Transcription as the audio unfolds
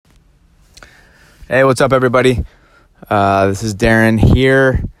Hey, what's up, everybody? This is Darren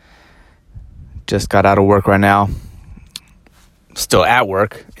here. Just got out of work right now. Still at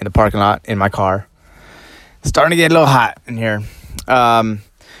work in the parking lot in my car. Starting to get a little hot in here.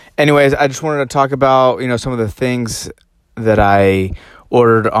 Anyways, I just wanted to talk about, some of the things that I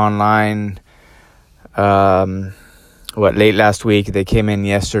ordered online. Late last week. They came in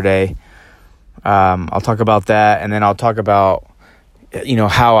yesterday. I'll talk about that, and then I'll talk about,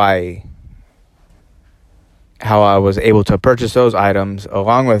 how I was able to purchase those items,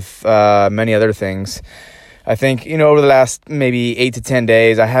 along with many other things. I think, over the last maybe 8 to 10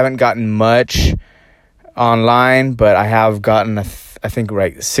 days, I haven't gotten much online, but I have gotten, I think,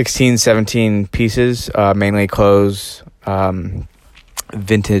 16, 17 pieces, mainly clothes,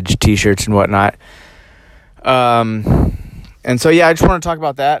 vintage T-shirts and whatnot. And so, I just want to talk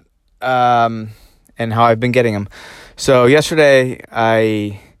about that and how I've been getting them. So yesterday,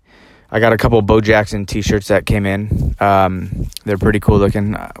 I got a couple of Bo Jackson T-shirts that came in. They're pretty cool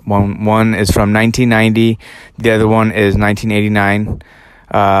looking. One is from 1990. The other one is 1989.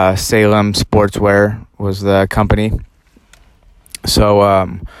 Salem Sportswear was the company. So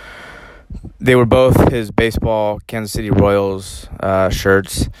they were both his baseball Kansas City Royals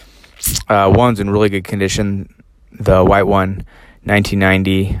shirts. One's in really good condition. The white one,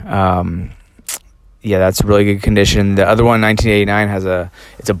 1990. That's really good condition. The other one, 1989,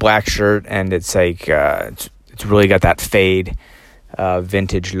 it's a black shirt, and it's like it's really got that fade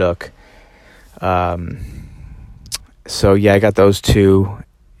vintage look. I got those two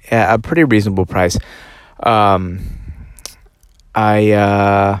at a pretty reasonable price. There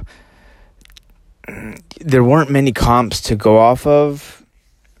weren't many comps to go off of,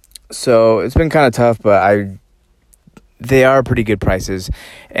 so it's been kind of tough, but they are pretty good prices,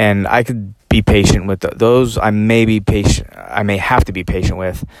 and I could be patient with those. I may have to be patient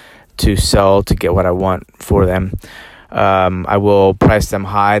with to sell to get what I want for them. I will price them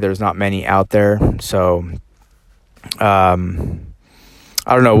high. There's not many out there, so I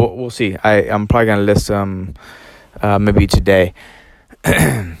don't know. We'll see. I'm probably gonna list them maybe today.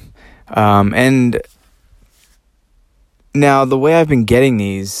 And now the way I've been getting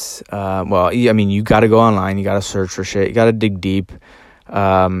these, you got to go online. You got to search for shit. You got to dig deep.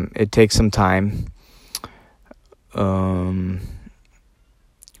 It takes some time. But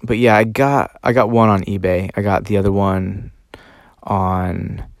yeah, I got one on eBay. I got the other one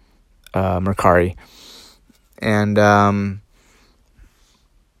on Mercari. And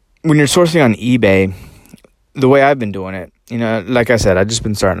when you're sourcing on eBay, the way I've been doing it, like I said, I've just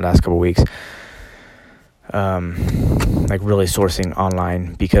been starting the last couple of weeks. Really sourcing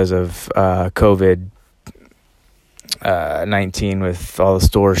online because of COVID-19 with all the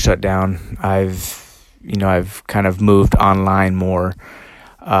stores shut down. I've kind of moved online more,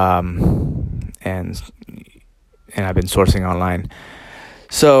 and I've been sourcing online.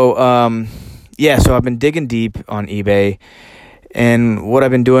 So, so I've been digging deep on eBay, and what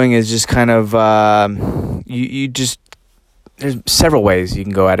I've been doing is just kind of, there's several ways you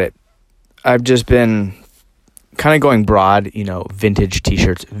can go at it. I've just been kind of going broad, vintage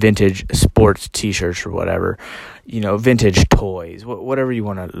T-shirts, vintage sports T-shirts or whatever, vintage toys, whatever you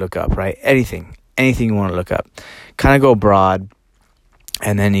want to look up, right? Anything you want to look up. Kind of go broad,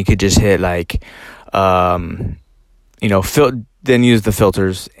 and then you could just hit then use the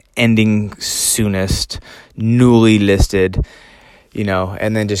filters, ending soonest, newly listed,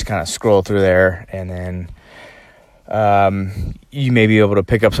 and then just kind of scroll through there, and then you may be able to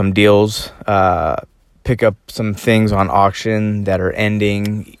pick up some deals, pick up some things on auction that are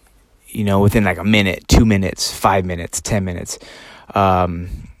ending, within a minute, 2 minutes, 5 minutes, 10 minutes, and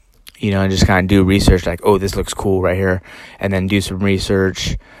just kind of do research this looks cool right here, and then do some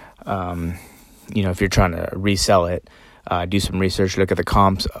research. If you're trying to resell it, do some research, look at the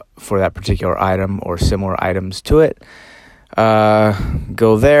comps for that particular item or similar items to it.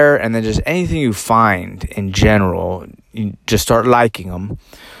 Go there, and then just anything you find in general, you just start liking them,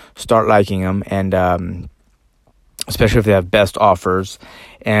 and especially if they have best offers,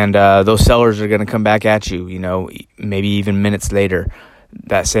 and those sellers are going to come back at you, maybe even minutes later,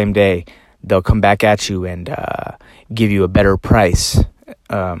 that same day, they'll come back at you and give you a better price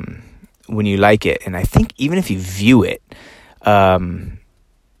when you like it. And I think even if you view it, I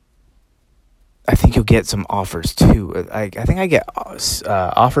think you'll get some offers too. I think I get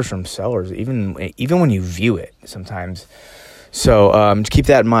offers from sellers even when you view it sometimes. So just keep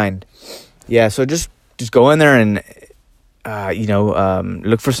that in mind. Yeah, so just go in there and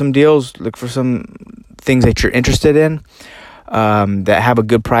look for some deals, look for some things that you're interested in that have a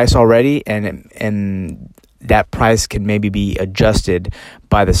good price already, and that price can maybe be adjusted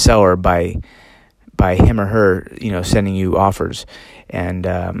by the seller by by him or her, sending you offers. And,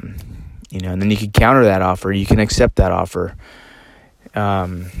 and then you can counter that offer. You can accept that offer.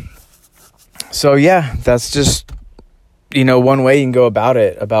 So yeah, that's just, one way you can go about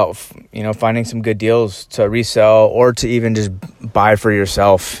it, about, finding some good deals to resell or to even just buy for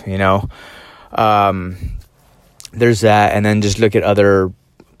yourself, there's that. And then just look at other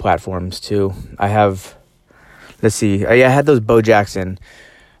platforms too. I had those Bo Jackson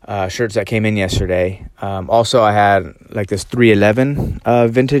shirts that came in yesterday. Also, I had like this 311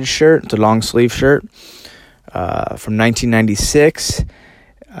 vintage shirt. It's a long sleeve shirt from 1996.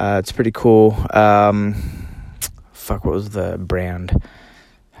 It's pretty cool. What was the brand?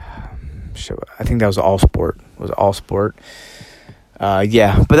 I think that was All Sport.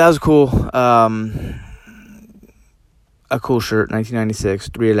 Yeah, but that was cool. A cool shirt,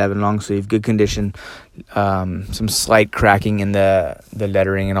 1996, 311 long sleeve, good condition. Some slight cracking in the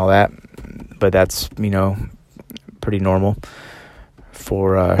lettering and all that, but that's pretty normal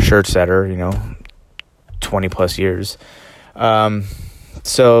for shirts that are 20 plus years.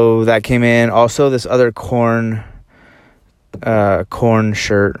 So that came in. Also, this other Korn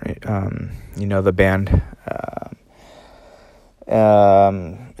shirt, the band,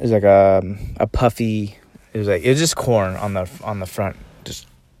 is like a puffy. It was just Korn on the front, just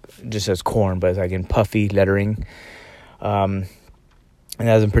says Korn, but it's like in puffy lettering. And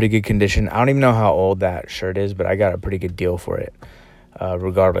that was in pretty good condition. I don't even know how old that shirt is, but I got a pretty good deal for it,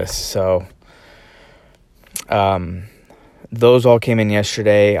 regardless. So, those all came in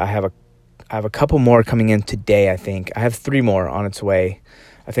yesterday. I have a couple more coming in today, I think. I have 3 more on its way.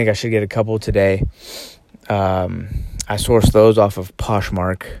 I think I should get a couple today. I sourced those off of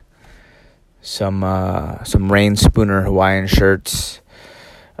Poshmark. Some Rain Spooner Hawaiian shirts.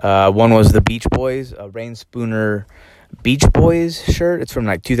 One was the Beach Boys, a Rain Spooner Beach Boys shirt. It's from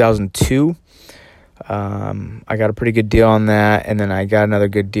like 2002. I got a pretty good deal on that, and then I got another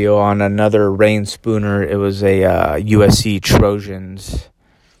good deal on another Rain Spooner. It was a USC Trojans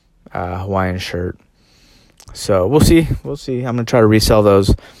Hawaiian shirt. So we'll see. I'm gonna try to resell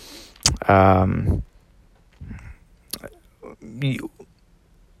those.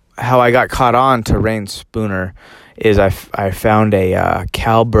 How I got caught on to Rain Spooner is I found a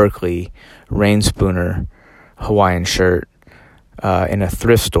Cal Berkeley Rain Spooner Hawaiian shirt in a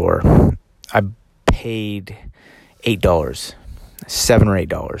thrift store. I paid $8, $7 or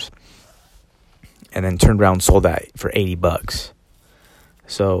 $8, and then turned around and sold that for $80.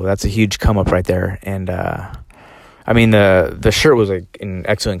 So that's a huge come up right there. And the shirt was like in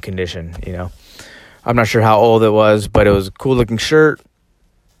excellent condition. I'm not sure how old it was, but it was a cool looking shirt.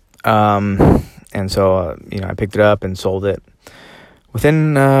 And so I picked it up and sold it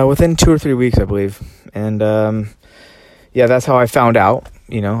within 2 or 3 weeks, I believe. And that's how I found out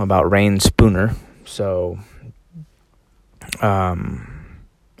about Rain Spooner. So I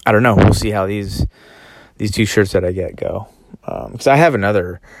don't know, we'll see how these 2 shirts that I get go, because I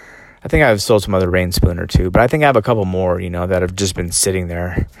think I've sold some other Rain Spooner too, but I think I have a couple more that have just been sitting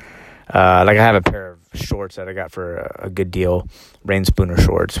there. Like I have a pair of shorts that I got for a good deal, Rain Spooner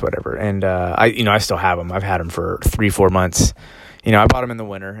shorts, whatever. And I still have them. I've had them for 3-4 months. I bought them in the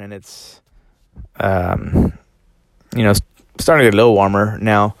winter, and it's starting to get a little warmer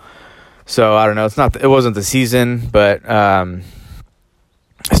now. So I don't know. It wasn't the season, but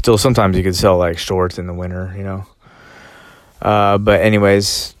still sometimes you could sell like shorts in the winter, But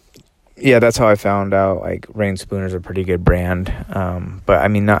anyways, yeah, that's how I found out like Rain Spooner's a pretty good brand. But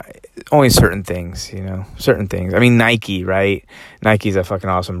not only certain things, certain things. Nike, right? Nike's a fucking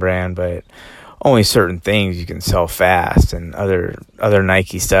awesome brand, but only certain things you can sell fast, and other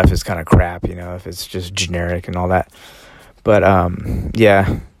Nike stuff is kind of crap, if it's just generic and all that. But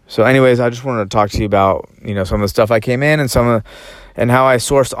yeah. So anyways, I just wanted to talk to you about, some of the stuff I came in and and how I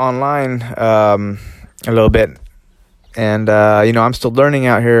sourced online a little bit. And I'm still learning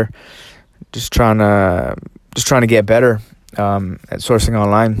out here, just trying to get better at sourcing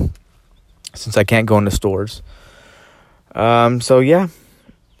online, since I can't go into stores. So yeah,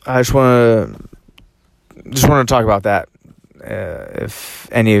 I just want to talk about that. If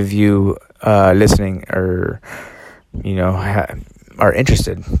any of you listening are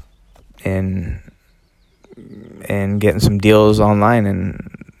interested in getting some deals online, and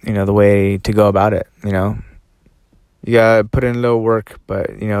the way to go about it, you gotta put in a little work, but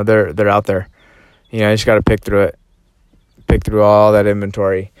they're out there. You just gotta pick through all that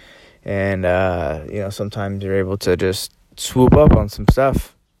inventory, and sometimes you're able to just swoop up on some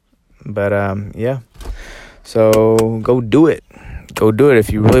stuff. But yeah, so go do it.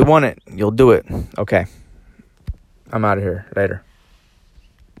 If you really want it, you'll do it. Okay, I'm out of here. Later.